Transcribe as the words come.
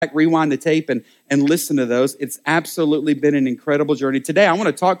rewind the tape and listen to those. It's absolutely been an incredible journey. Today, I want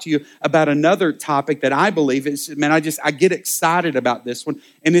to talk to you about another topic that I believe is, man, I get excited about this one.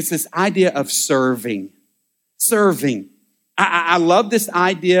 And it's this idea of serving. Serving. I love this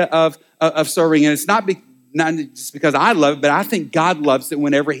idea of serving. And it's not just because I love it, but I think God loves it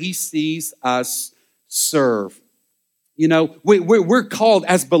whenever he sees us serve. You know, we're called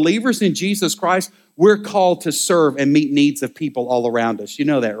as believers in Jesus Christ, we're called to serve and meet needs of people all around us. You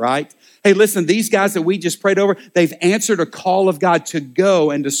know that, right? Hey, listen, these guys that we just prayed over, they've answered a call of God to go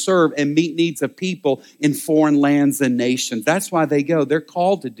and to serve and meet needs of people in foreign lands and nations. That's why they go. They're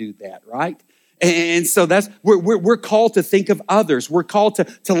called to do that, right? And so we're called to think of others. We're called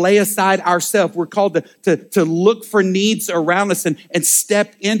to lay aside ourselves. We're called to look for needs around us and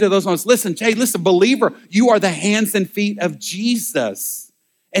step into those ones. Listen, believer, you are the hands and feet of Jesus.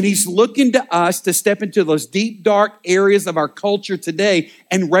 And he's looking to us to step into those deep, dark areas of our culture today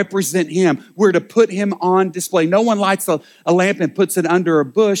and represent him. We're to put him on display. No one lights a lamp and puts it under a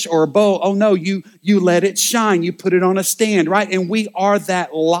bush or a bowl. Oh no, you let it shine. You put it on a stand, right? And we are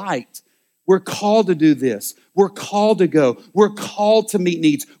that light. We're called to do this. We're called to go. We're called to meet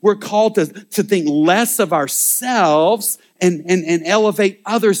needs. We're called to think less of ourselves and elevate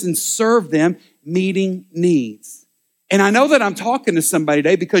others and serve them, meeting needs. And I know that I'm talking to somebody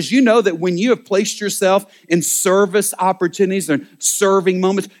today because you know that when you have placed yourself in service opportunities and serving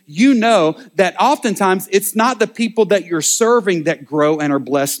moments, you know that oftentimes it's not the people that you're serving that grow and are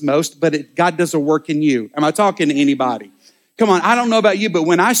blessed most, but God does a work in you. Am I talking to anybody? Come on, I don't know about you, but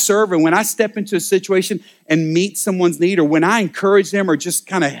when I serve and when I step into a situation and meet someone's need, or when I encourage them or just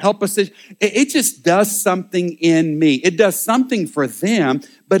kind of help us, it just does something in me. It does something for them,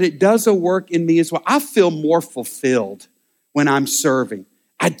 but it does a work in me as well. I feel more fulfilled when I'm serving.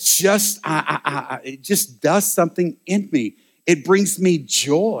 It just does something in me. It brings me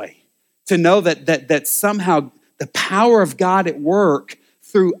joy to know that somehow the power of God at work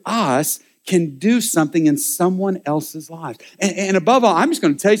through us can do something in someone else's life. And above all, I'm just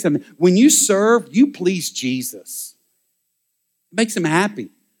going to tell you something. When you serve, you please Jesus. It makes him happy.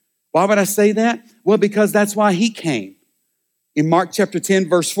 Why would I say that? Well, because that's why he came. In Mark chapter 10,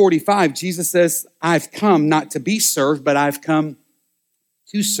 verse 45, Jesus says, I've come not to be served, but I've come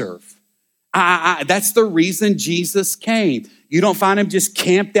to serve. That's the reason Jesus came. You don't find him just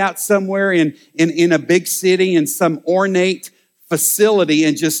camped out somewhere in a big city in some ornate facility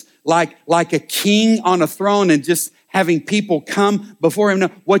and just like a king on a throne and just having people come before him. No,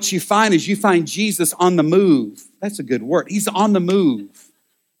 what you find is you find Jesus on the move. That's a good word. He's on the move.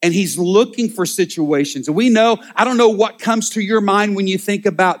 And he's looking for situations. And we know, I don't know what comes to your mind when you think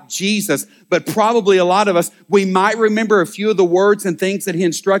about Jesus, but probably a lot of us, we might remember a few of the words and things that he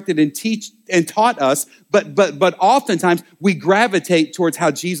instructed and taught us, but oftentimes we gravitate towards how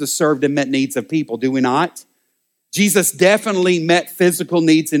Jesus served and met needs of people, do we not? Jesus definitely met physical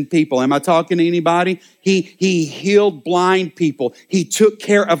needs in people. Am I talking to anybody? He healed blind people. He took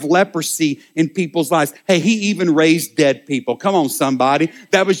care of leprosy in people's lives. Hey, he even raised dead people. Come on, somebody.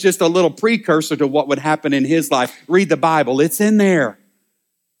 That was just a little precursor to what would happen in his life. Read the Bible. It's in there.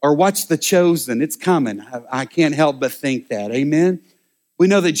 Or watch The Chosen. It's coming. I can't help but think that. Amen? We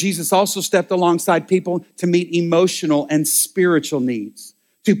know that Jesus also stepped alongside people to meet emotional and spiritual needs.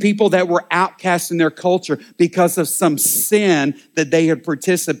 To people that were outcast in their culture because of some sin that they had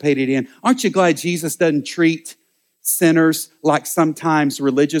participated in. Aren't you glad Jesus doesn't treat sinners like sometimes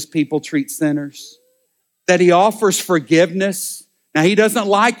religious people treat sinners? That he offers forgiveness. Now, he doesn't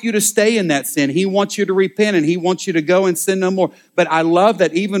like you to stay in that sin. He wants you to repent and he wants you to go and sin no more. But I love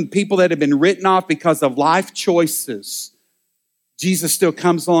that even people that have been written off because of life choices, Jesus still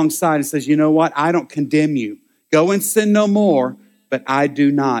comes alongside and says, you know what? I don't condemn you. Go and sin no more. But I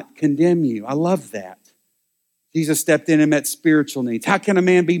do not condemn you. I love that. Jesus stepped in and met spiritual needs. How can a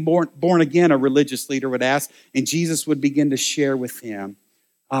man be born again? A religious leader would ask. And Jesus would begin to share with him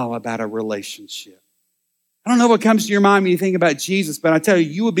about a relationship. I don't know what comes to your mind when you think about Jesus, but I tell you,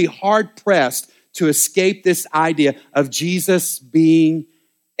 you would be hard-pressed to escape this idea of Jesus being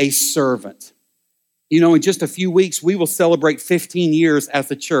a servant. You know, in just a few weeks, we will celebrate 15 years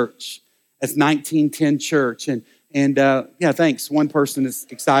as a church, as 1910 Church. And thanks. One person is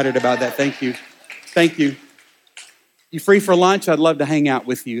excited about that. Thank you. Thank you. You free for lunch? I'd love to hang out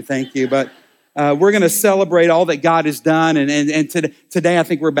with you. Thank you. But we're going to celebrate all that God has done. And today, I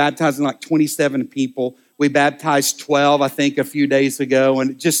think we're baptizing like 27 people. We baptized 12, I think, a few days ago.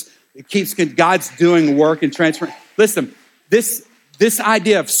 And it keeps, God's doing work and transferring. Listen, this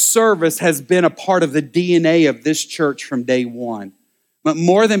idea of service has been a part of the DNA of this church from day one. But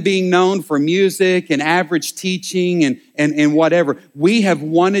more than being known for music and average teaching and whatever, we have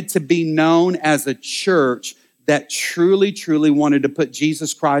wanted to be known as a church that truly, truly wanted to put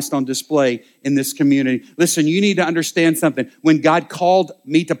Jesus Christ on display in this community. Listen, you need to understand something. When God called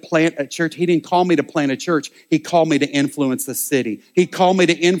me to plant a church, he didn't call me to plant a church. He called me to influence the city. He called me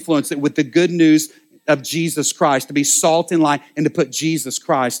to influence it with the good news of Jesus Christ, to be salt and light and to put Jesus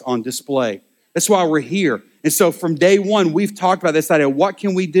Christ on display. That's why we're here. And so from day one, we've talked about this idea. What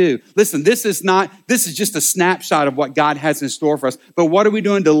can we do? Listen, this is just a snapshot of what God has in store for us. But what are we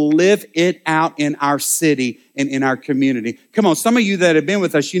doing to live it out in our city and in our community? Come on, some of you that have been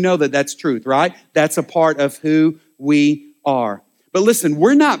with us, you know that that's truth, right? That's a part of who we are. But listen,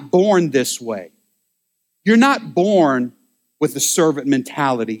 we're not born this way. You're not born with a servant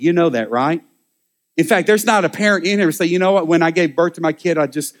mentality. You know that, right? In fact, there's not a parent in here who say, you know what, when I gave birth to my kid,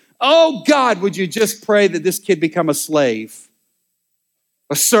 oh God, would you just pray that this kid become a slave,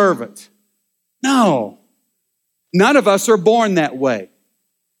 a servant? No, none of us are born that way.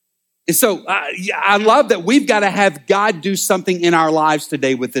 And so I love that we've got to have God do something in our lives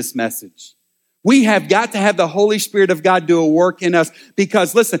today with this message. We have got to have the Holy Spirit of God do a work in us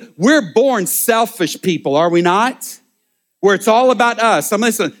because listen, we're born selfish people, are we not? Where it's all about us.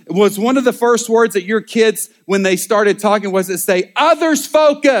 Listen, was one of the first words that your kids, when they started talking, was it say, others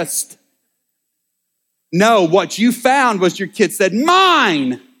focused? No, what you found was your kids said,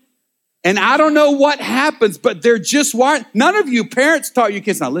 mine. And I don't know what happens, but they're just wired. None of you parents taught your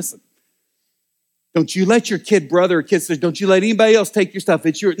kids, now listen, don't you let your kid brother or kid sister, don't you let anybody else take your stuff.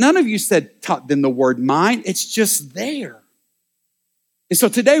 It's yours. None of you taught them the word mine. It's just there. And so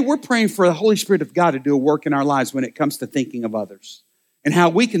today we're praying for the Holy Spirit of God to do a work in our lives when it comes to thinking of others and how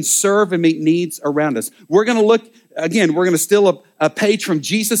we can serve and meet needs around us. We're going to look, again, we're going to steal a page from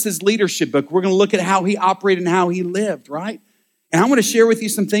Jesus' leadership book. We're going to look at how he operated and how he lived, right? And I want to share with you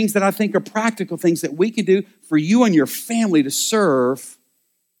some things that I think are practical things that we can do for you and your family to serve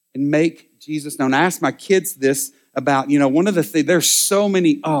and make Jesus known. I asked my kids this about, one of the things, there's so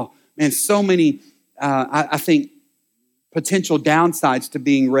many, I think, potential downsides to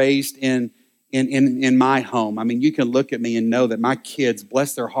being raised in my home. I mean, you can look at me and know that my kids,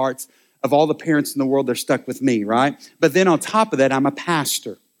 bless their hearts, of all the parents in the world, they're stuck with me, right? But then on top of that, I'm a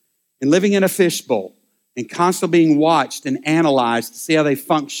pastor and living in a fishbowl and constantly being watched and analyzed to see how they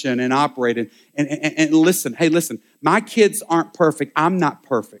function and operate. And listen, my kids aren't perfect. I'm not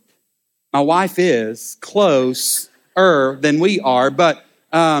perfect. My wife is closer than we are, but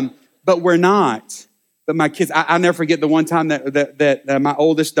we're not. But my kids, I'll never forget the one time that my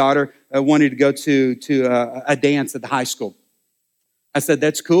oldest daughter wanted to go to a dance at the high school. I said,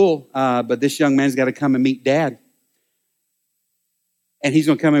 that's cool, but this young man's got to come and meet dad. And he's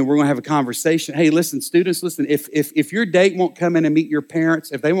going to come in, we're going to have a conversation. Hey, listen, students, listen, if your date won't come in and meet your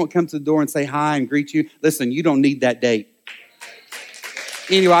parents, if they won't come to the door and say hi and greet you, listen, you don't need that date.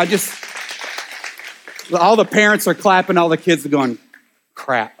 Anyway, all the parents are clapping, all the kids are going,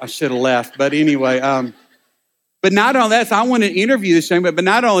 crap, I should have left. But anyway, but not only that, so I want to interview this young man, but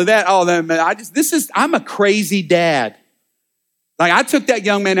not only that, I'm a crazy dad. Like I took that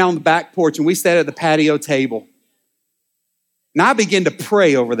young man out on the back porch and we sat at the patio table. And I began to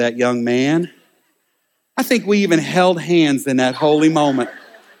pray over that young man. I think we even held hands in that holy moment.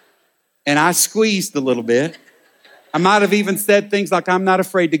 And I squeezed a little bit. I might have even said things like, I'm not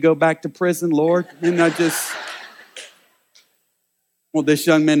afraid to go back to prison, Lord. And I just want this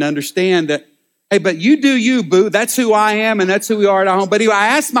young man to understand that, hey, but you do you, boo. That's who I am and that's who we are at home. But anyway,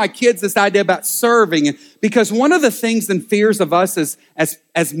 I asked my kids this idea about serving. And because one of the things and fears of us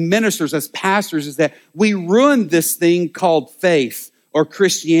as ministers, as pastors, is that we ruin this thing called faith or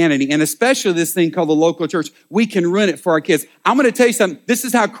Christianity, and especially this thing called the local church. We can ruin it for our kids. I'm going to tell you something. This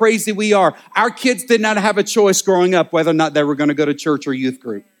is how crazy we are. Our kids did not have a choice growing up whether or not they were going to go to church or youth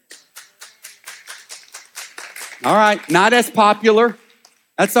group. All right, not as popular.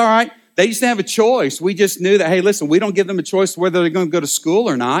 That's all right. They just didn't have a choice. We just knew that, hey, listen, we don't give them a choice whether they're going to go to school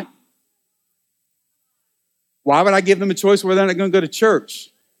or not. Why would I give them a choice whether they're not going to go to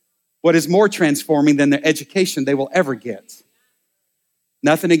church? What is more transforming than the education they will ever get?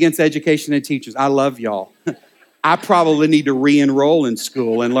 Nothing against education and teachers. I love y'all. I probably need to re-enroll in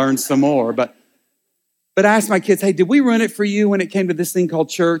school and learn some more. But I asked my kids, hey, did we ruin it for you when it came to this thing called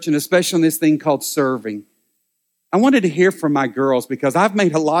church and especially on this thing called serving? I wanted to hear from my girls because I've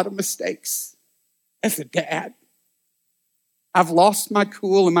made a lot of mistakes as a dad. I've lost my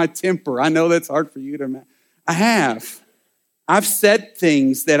cool and my temper. I know that's hard for you to imagine. I have. I've said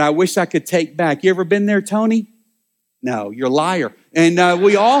things that I wish I could take back. You ever been there, Tony? No, you're a liar. And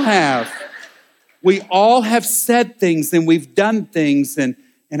we all have. We all have said things and we've done things and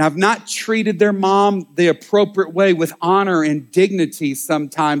I've not treated their mom the appropriate way with honor and dignity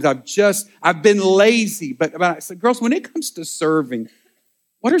sometimes. I've been lazy. But I said, girls, when it comes to serving,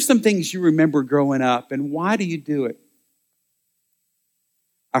 what are some things you remember growing up and why do you do it?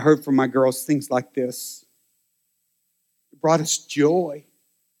 I heard from my girls things like this. It brought us joy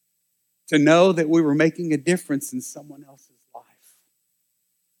to know that we were making a difference in someone else's life.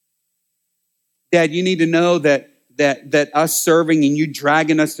 Dad, you need to know that us serving and you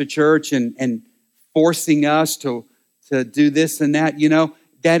dragging us to church and forcing us to do this and that,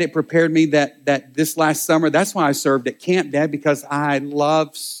 Dad, it prepared me that this last summer, that's why I served at camp, Dad, because I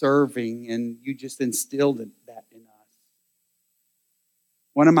love serving and you just instilled that in us.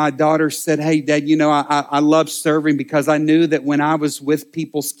 One of my daughters said, hey, Dad, I love serving because I knew that when I was with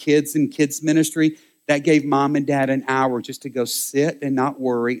people's kids in kids ministry, that gave Mom and Dad an hour just to go sit and not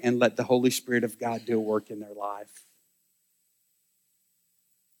worry and let the Holy Spirit of God do a work in their life.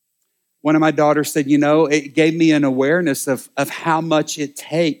 One of my daughters said, it gave me an awareness of how much it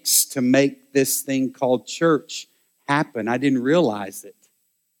takes to make this thing called church happen. I didn't realize it.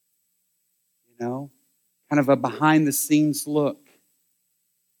 Kind of a behind the scenes look.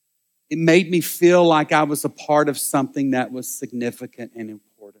 It made me feel like I was a part of something that was significant and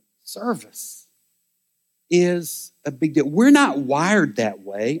important. Service is a big deal. We're not wired that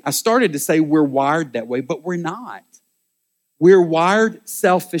way. I started to say we're wired that way, but we're not. We're wired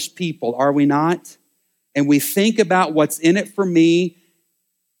selfish people, are we not? And we think about what's in it for me.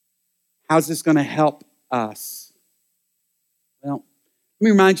 How's this going to help us? Well, let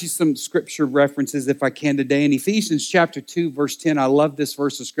me remind you some scripture references if I can today. In Ephesians chapter 2, verse 10, I love this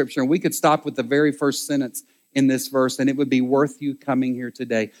verse of scripture. And we could stop with the very first sentence in this verse, and it would be worth you coming here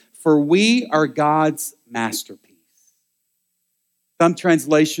today. For we are God's masterpiece. Some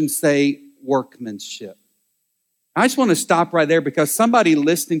translations say workmanship. I just want to stop right there because somebody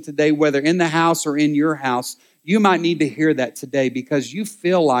listening today, whether in the house or in your house, you might need to hear that today because you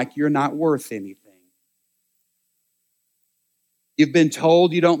feel like you're not worth anything. You've been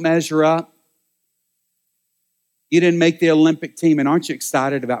told you don't measure up. You didn't make the Olympic team, and aren't you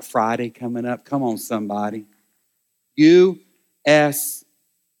excited about Friday coming up? Come on, somebody. USA.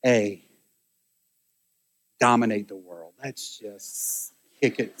 Dominate the world. Let's just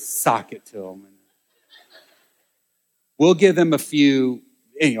kick it, sock it to them. We'll give them a few.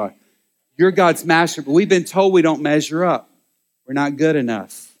 Anyway, you're God's master, but we've been told we don't measure up. We're not good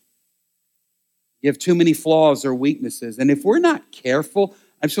enough. You have too many flaws or weaknesses. And if we're not careful,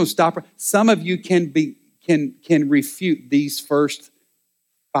 I'm just going to stop. Some of you can refute these first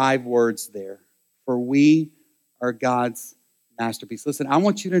 5 words there. For we are God's masterpiece. Listen, I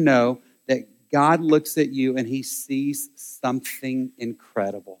want you to know that God looks at you and he sees something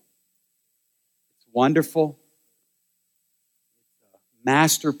incredible. It's wonderful. It's a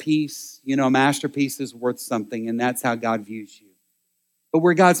masterpiece. A masterpiece is worth something, and that's how God views you. But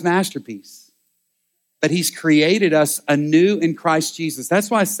we're God's masterpiece. But he's created us anew in Christ Jesus. That's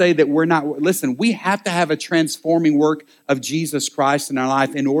why I say that we have to have a transforming work of Jesus Christ in our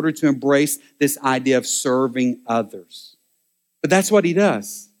life in order to embrace this idea of serving others. But that's what he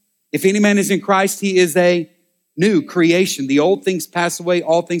does. If any man is in Christ, he is a new creation. The old things pass away,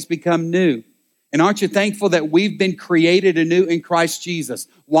 all things become new. And aren't you thankful that we've been created anew in Christ Jesus?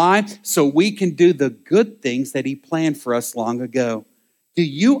 Why? So we can do the good things that he planned for us long ago. Do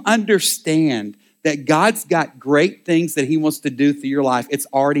you understand that God's got great things that he wants to do through your life? It's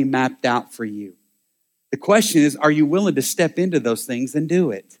already mapped out for you. The question is, are you willing to step into those things and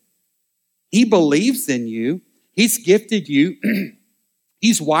do it? He believes in you. He's gifted you.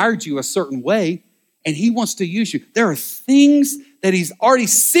 He's wired you a certain way, and he wants to use you. There are things that he's already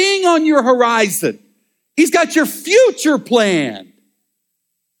seeing on your horizon. He's got your future planned.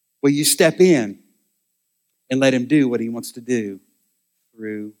 Will you step in and let him do what he wants to do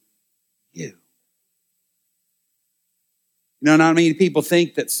through you? Not many people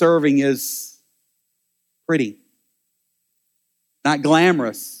think that serving is pretty, not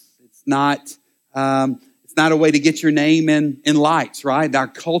glamorous. It's not a way to get your name in lights, right? Our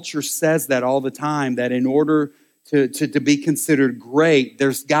culture says that all the time, that in order to be considered great,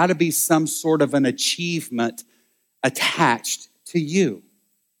 there's got to be some sort of an achievement attached to you.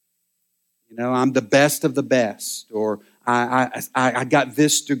 I'm the best of the best, or I got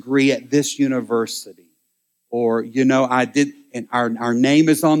this degree at this university. Or, I did, and our name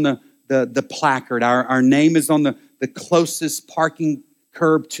is on the placard. Our name is on the closest parking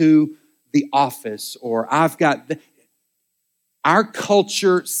curb to the office. Or our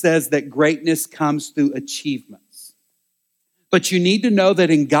culture says that greatness comes through achievements. But you need to know that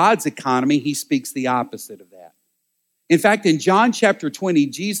in God's economy, he speaks the opposite of that. In fact, in John chapter 20,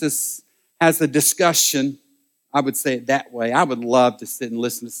 Jesus has a discussion. I would say it that way. I would love to sit and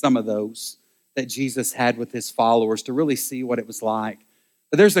listen to some of those that Jesus had with his followers to really see what it was like.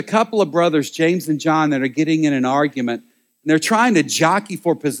 But there's a couple of brothers, James and John, that are getting in an argument, and they're trying to jockey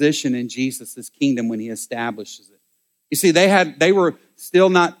for position in Jesus' kingdom when he establishes it. You see, they were still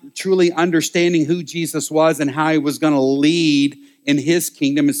not truly understanding who Jesus was and how he was going to lead in his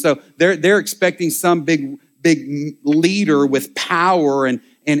kingdom. And so they're expecting some big leader with power and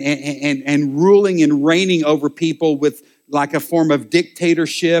ruling and reigning over people with like a form of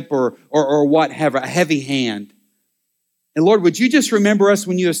dictatorship or what have a heavy hand. And Lord, would you just remember us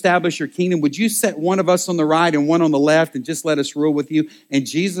when you establish your kingdom? Would you set one of us on the right and one on the left and just let us rule with you? And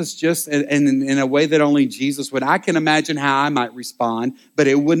Jesus just, and in a way that only Jesus would. I can imagine how I might respond, but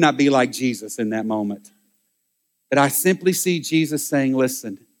it would not be like Jesus in that moment. But I simply see Jesus saying,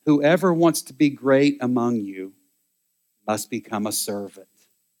 listen, whoever wants to be great among you must become a servant.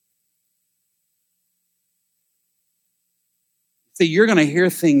 See, you're going to hear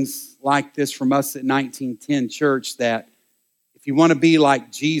things like this from us at 1910 Church, that if you want to be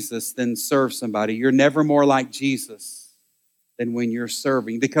like Jesus, then serve somebody. You're never more like Jesus than when you're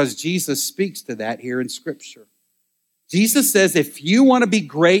serving, because Jesus speaks to that here in Scripture. Jesus says, if you want to be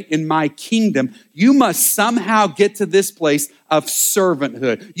great in my kingdom, you must somehow get to this place of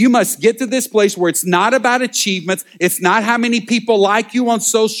servanthood. You must get to this place where it's not about achievements. It's not how many people like you on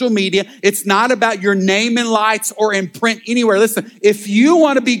social media. It's not about your name in lights or in print anywhere. Listen, if you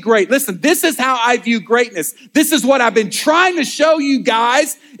want to be great, listen, this is how I view greatness. This is what I've been trying to show you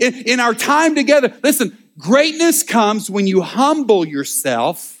guys in our time together. Listen, greatness comes when you humble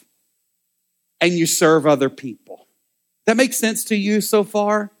yourself and you serve other people. That makes sense to you so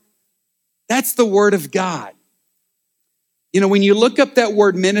far? That's the word of God. You know, when you look up that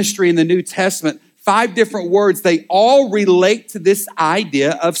word ministry in the New Testament, 5 different words, they all relate to this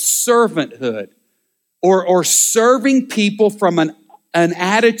idea of servanthood or serving people from an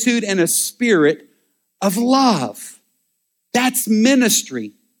attitude and a spirit of love. That's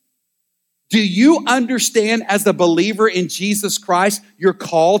ministry. Do you understand as a believer in Jesus Christ, you're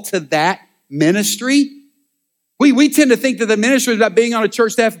called to that ministry? We tend to think that the ministry is about being on a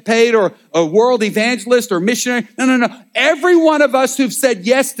church staff paid or a world evangelist or missionary. No. Every one of us who've said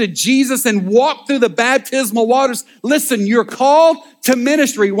yes to Jesus and walked through the baptismal waters, listen, you're called to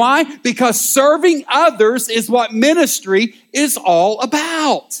ministry. Why? Because serving others is what ministry is all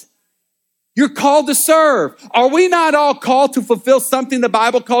about. You're called to serve. Are we not all called to fulfill something the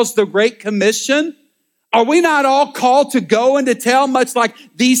Bible calls the Great Commission? Are we not all called to go and to tell, much like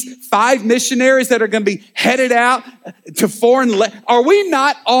these 5 missionaries that are going to be headed out to foreign lands? Are we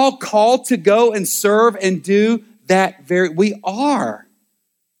not all called to go and serve and do that we are.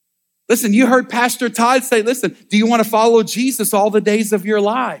 Listen, you heard Pastor Todd say, listen, do you want to follow Jesus all the days of your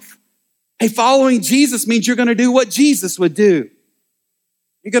life? Hey, following Jesus means you're going to do what Jesus would do.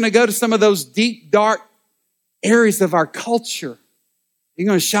 You're going to go to some of those deep, dark areas of our culture. You're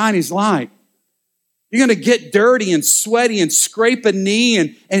going to shine his light. You're going to get dirty and sweaty and scrape a knee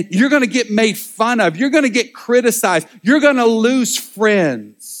and you're going to get made fun of. You're going to get criticized. You're going to lose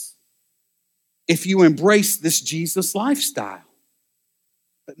friends if you embrace this Jesus lifestyle.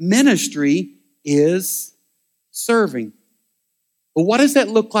 But ministry is serving. But what does that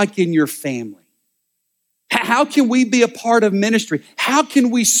look like in your family? How can we be a part of ministry? How can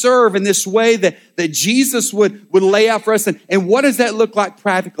we serve in this way that Jesus would lay out for us? And what does that look like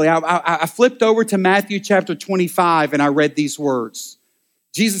practically? I flipped over to Matthew chapter 25 and I read these words.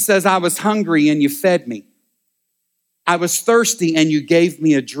 Jesus says, I was hungry and you fed me. I was thirsty and you gave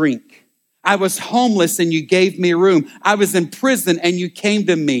me a drink. I was homeless and you gave me a room. I was in prison and you came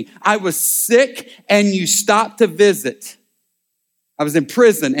to me. I was sick and you stopped to visit. I was in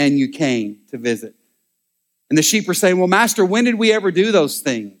prison and you came to visit. And the sheep are saying, well, Master, when did we ever do those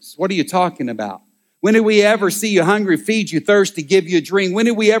things? What are you talking about? When did we ever see you hungry, feed you, thirsty, give you a drink? When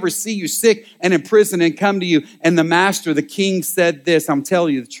did we ever see you sick and in prison and come to you? And the master, the king said this, I'm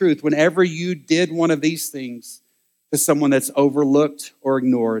telling you the truth. Whenever you did one of these things to someone that's overlooked or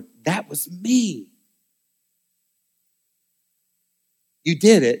ignored, that was me. You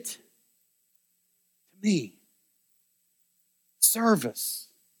did it to me. Service.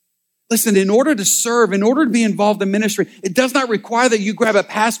 Listen, in order to serve, in order to be involved in ministry, it does not require that you grab a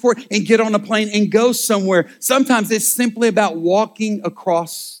passport and get on a plane and go somewhere. Sometimes it's simply about walking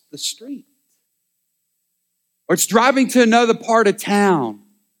across the street. Or it's driving to another part of town.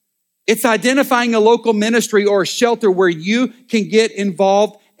 It's identifying a local ministry or a shelter where you can get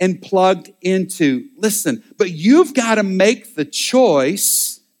involved and plugged into. Listen, but you've got to make the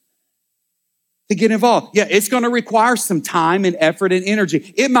choice to get involved. Yeah, it's going to require some time and effort and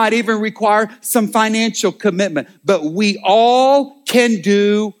energy. It might even require some financial commitment, but we all can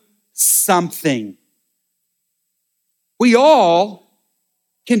do something. We all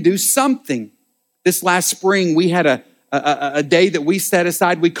can do something. This last spring, we had a day that we set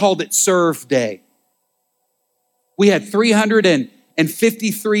aside. We called it Serve Day. We had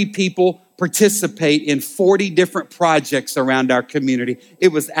 353 people participate in 40 different projects around our community. It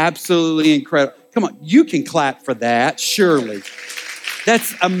was absolutely incredible. Come on, you can clap for that, surely.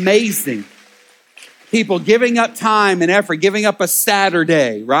 That's amazing. People giving up time and effort, giving up a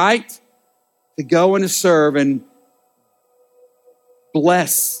Saturday, right? To go and to serve and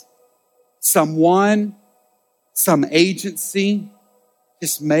bless someone, some agency,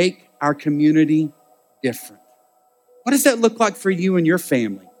 just make our community different. What does that look like for you and your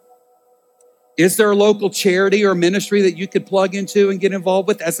family? Is there a local charity or ministry that you could plug into and get involved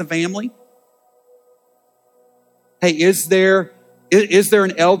with as a family? Hey, is there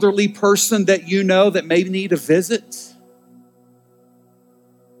an elderly person that you know that may need a visit?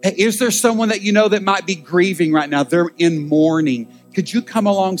 Hey, is there someone that you know that might be grieving right now? They're in mourning. Could you come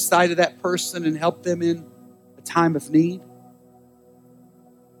alongside of that person and help them in a time of need?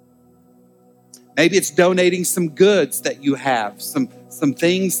 Maybe it's donating some goods that you have, some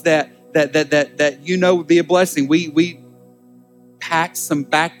things that you know would be a blessing. We packed some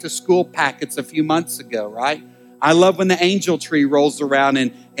back to school packets a few months ago, right? I love when the angel tree rolls around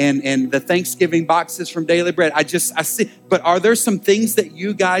and the Thanksgiving boxes from Daily Bread. I see. But are there some things that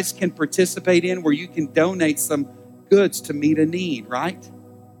you guys can participate in where you can donate some goods to meet a need, right?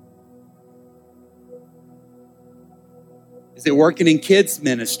 Is it working in kids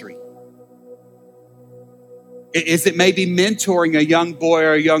ministry? Is it maybe mentoring a young boy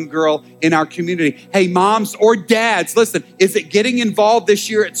or a young girl in our community? Hey, moms or dads, listen, is it getting involved this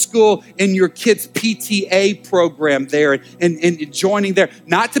year at school in your kids' PTA program there and joining there?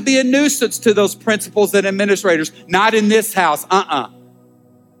 Not to be a nuisance to those principals and administrators, not in this house,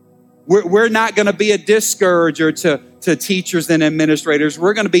 We're not going to be a discourager to teachers and administrators.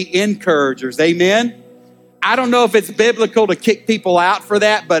 We're going to be encouragers, amen? I don't know if it's biblical to kick people out for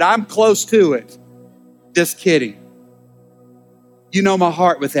that, but I'm close to it. Just kidding. You know my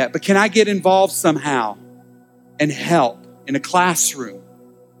heart with that. But can I get involved somehow and help in a classroom?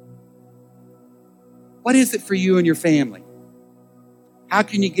 What is it for you and your family? How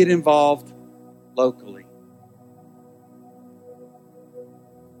can you get involved locally?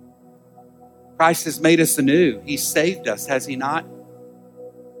 Christ has made us anew. He's saved us, has he not?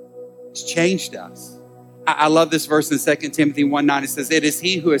 He's changed us. I love this verse in 2 Timothy 1:9. It says, it is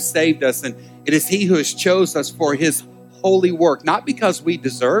he who has saved us, and it is he who has chose us for his holy work. Not because we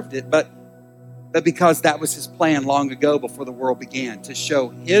deserved it, but because that was his plan long ago before the world began, to show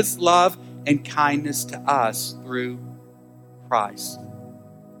his love and kindness to us through Christ.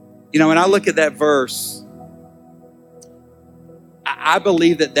 You know, when I look at that verse, I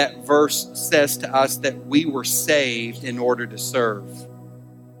believe that verse says to us that we were saved in order to serve.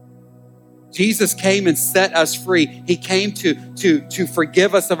 Jesus came and set us free. He came to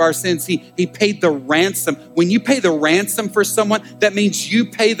forgive us of our sins. He paid the ransom. When you pay the ransom for someone, that means you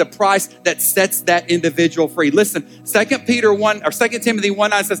pay the price that sets that individual free. Listen, 2 Timothy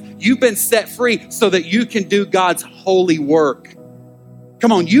 1:9 says, you've been set free so that you can do God's holy work.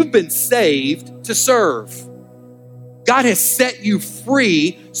 Come on, you've been saved to serve. God has set you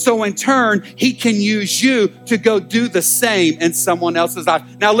free, so in turn, he can use you to go do the same in someone else's life.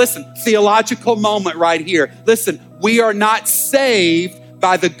 Now listen, theological moment right here. Listen, we are not saved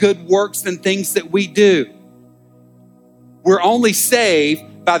by the good works and things that we do. We're only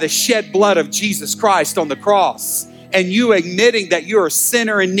saved by the shed blood of Jesus Christ on the cross. And you admitting that you're a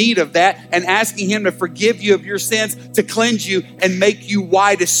sinner in need of that and asking him to forgive you of your sins, to cleanse you and make you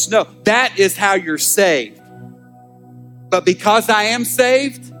white as snow. That is how you're saved. But because I am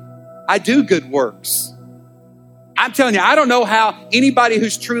saved, I do good works. I'm telling you, I don't know how anybody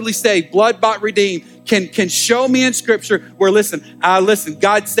who's truly saved, blood-bought, redeemed, can show me in Scripture where, listen,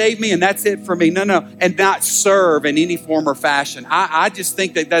 God saved me and that's it for me. No, and not serve in any form or fashion. I just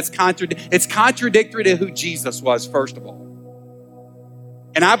think it's contradictory to who Jesus was, first of all.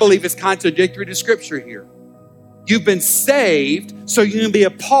 And I believe it's contradictory to Scripture here. You've been saved so you can be a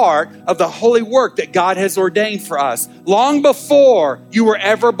part of the holy work that God has ordained for us. Long before you were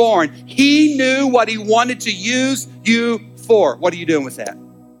ever born, he knew what he wanted to use you for. What are you doing with that?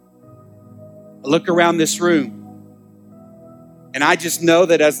 I look around this room, and I just know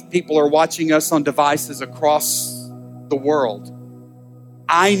that as people are watching us on devices across the world,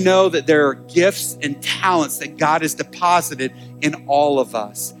 I know that there are gifts and talents that God has deposited in all of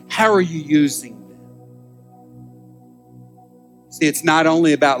us. How are you using them? See, it's not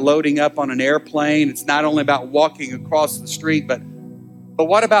only about loading up on an airplane. It's not only about walking across the street, but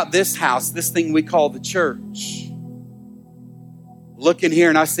what about this house, this thing we call the church? Look in here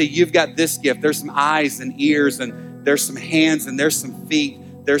and I see you've got this gift. There's some eyes and ears, and there's some hands, and there's some feet.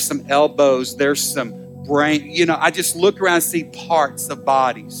 There's some elbows. There's some brain. I just look around and see parts of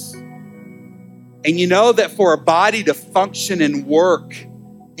bodies. And you know that for a body to function and work,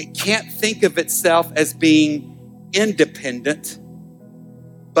 it can't think of itself as being independent,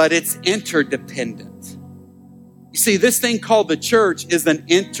 but it's interdependent. You see, this thing called the church is an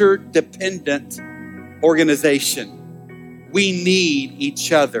interdependent organization. We need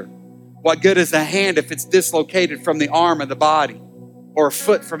each other. What good is a hand if it's dislocated from the arm of the body, or a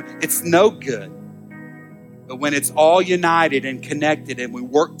foot it's no good. But when it's all united and connected and we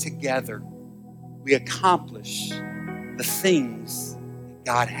work together, we accomplish the things that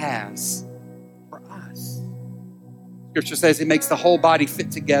God has for us. Scripture says He makes the whole body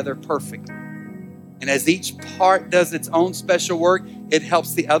fit together perfectly. And as each part does its own special work, it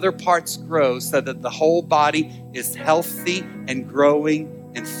helps the other parts grow so that the whole body is healthy and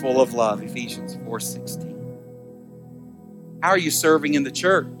growing and full of love. Ephesians 4:16. How are you serving in the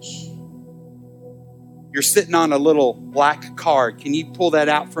church? You're sitting on a little black card. Can you pull that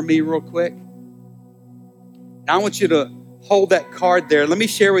out for me real quick? Now I want you to hold that card there. Let me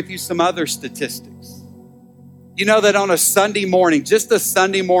share with you some other statistics. You know that on a Sunday morning, just a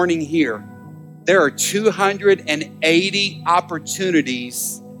Sunday morning here, there are 280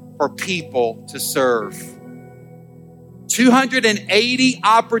 opportunities for people to serve. 280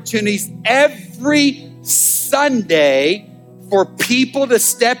 opportunities every Sunday for people to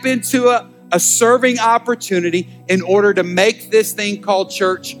step into a serving opportunity in order to make this thing called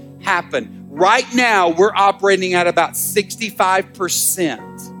church happen. Right now, we're operating at about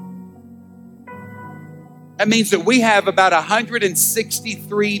 65%. That means that we have about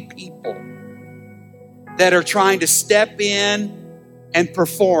 163 people that are trying to step in and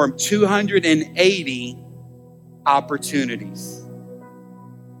perform 280 opportunities.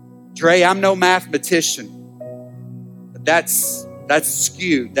 Dre, I'm no mathematician, but that's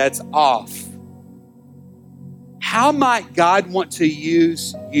skewed, that's off. How might God want to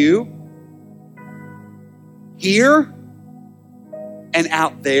use you here and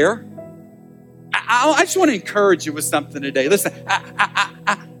out there? I just want to encourage you with something today. Listen,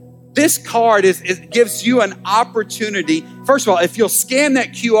 this card gives you an opportunity. First of all, if you'll scan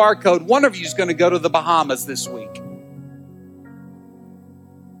that QR code, one of you is going to go to the Bahamas this week.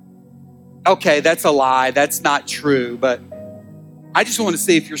 Okay, that's a lie. That's not true. But I just want to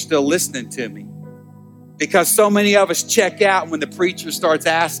see if you're still listening to me. Because so many of us check out when the preacher starts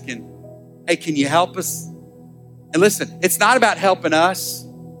asking, hey, can you help us? And listen, it's not about helping us.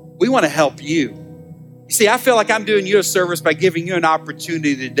 We want to help you. You see, I feel like I'm doing you a service by giving you an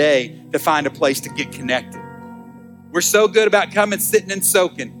opportunity today to find a place to get connected. We're so good about coming, sitting, and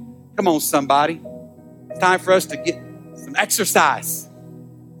soaking. Come on, somebody. It's time for us to get some exercise.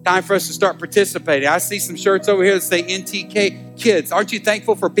 Time for us to start participating. I see some shirts over here that say NTK Kids. Aren't you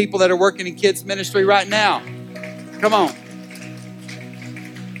thankful for people that are working in kids ministry right now? Come on.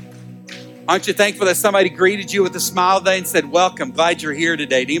 Aren't you thankful that somebody greeted you with a smile today and said, welcome, glad you're here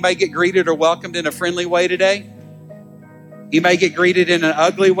today? Did anybody get greeted or welcomed in a friendly way today? Anybody get greeted in an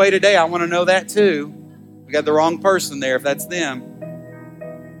ugly way today? I want to know that too. We got the wrong person there if that's them.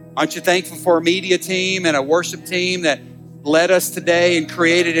 Aren't you thankful for a media team and a worship team that led us today and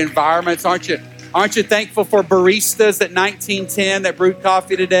created environments? Aren't you thankful for baristas at 1910 that brewed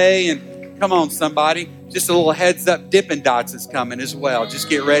coffee today? And come on, somebody. Just a little heads up, Dippin' Dots is coming as well. Just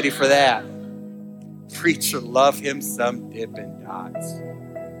get ready for that. Preacher, love him some Dippin' Dots.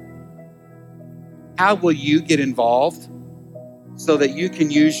 How will you get involved so that you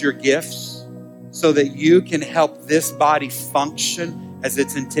can use your gifts, so that you can help this body function as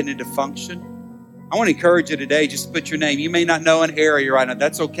it's intended to function? I want to encourage you today, just put your name. You may not know an area right now.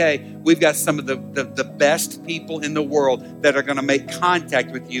 That's okay. We've got some of the best people in the world that are going to make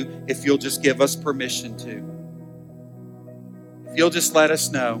contact with you if you'll just give us permission to. If you'll just let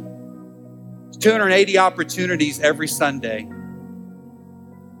us know. There's 280 opportunities every Sunday.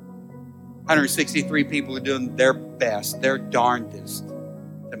 163 people are doing their best, their darndest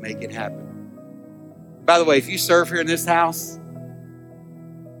to make it happen. By the way, if you serve here in this house,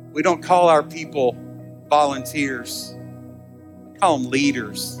 we don't call our people volunteers. We call them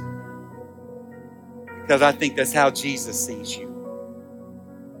leaders. Because I think that's how Jesus sees you.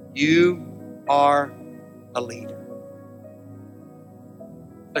 You are a leader.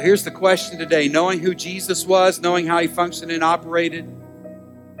 So here's the question today. Knowing who Jesus was, knowing how he functioned and operated,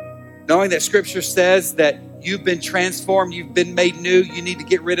 knowing that Scripture says that you've been transformed, you've been made new, you need to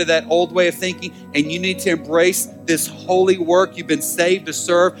get rid of that old way of thinking, and you need to embrace this holy work. You've been saved to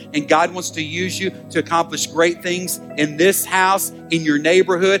serve, and God wants to use you to accomplish great things in this house, in your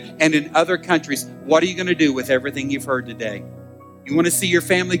neighborhood, and in other countries. What are you going to do with everything you've heard today? You want to see your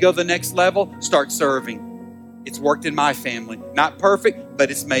family go the next level? Start serving. It's worked in my family. Not perfect, but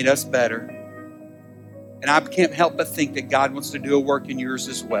it's made us better. And I can't help but think that God wants to do a work in yours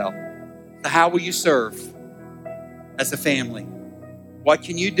as well. So how will you serve as a family? What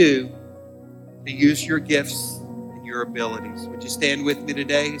can you do to use your gifts and your abilities? Would you stand with me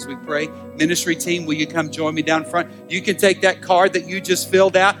today as we pray? Ministry team, will you come join me down front? You can take that card that you just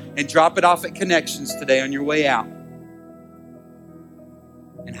filled out and drop it off at Connections today on your way out.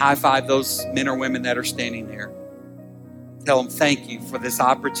 And high five those men or women that are standing there. Tell them thank you for this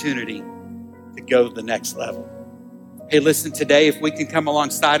opportunity to go to the next level. Hey, listen, today, if we can come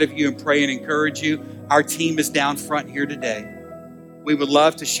alongside of you and pray and encourage you, our team is down front here today. We would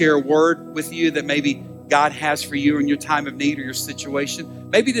love to share a word with you that maybe God has for you in your time of need or your situation.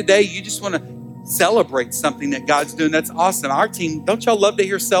 Maybe today you just want to celebrate something that God's doing. That's awesome. Our team, don't y'all love to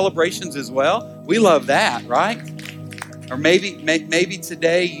hear celebrations as well? We love that, right? Or maybe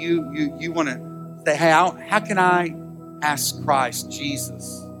today you want to say, hey, how can I ask Christ,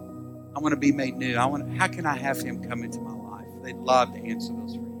 Jesus? I want to be made new. How can I have him come into my life? They'd love to answer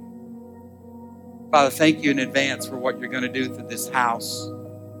those for you. Father, thank you in advance for what you're going to do through this house.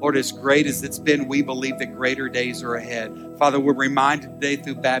 Lord, as great as it's been, we believe that greater days are ahead. Father, we're reminded today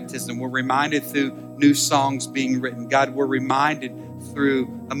through baptism. We're reminded through new songs being written. God, we're reminded through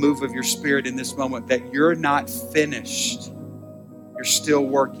a move of your Spirit in this moment that you're not finished. You're still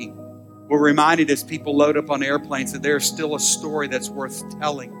working. We're reminded as people load up on airplanes that there's still a story that's worth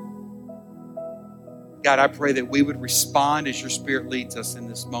telling. God, I pray that we would respond as your Spirit leads us in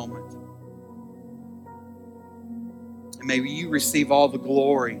this moment. And may you receive all the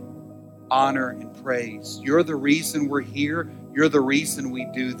glory, honor, and praise. You're the reason we're here. You're the reason we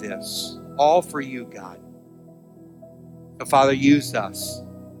do this. All for you, God. So, Father, use us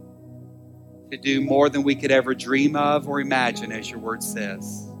to do more than we could ever dream of or imagine, as your word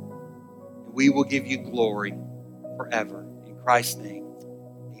says. We will give you glory forever. In Christ's name,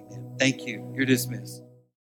 amen. Thank you. You're dismissed.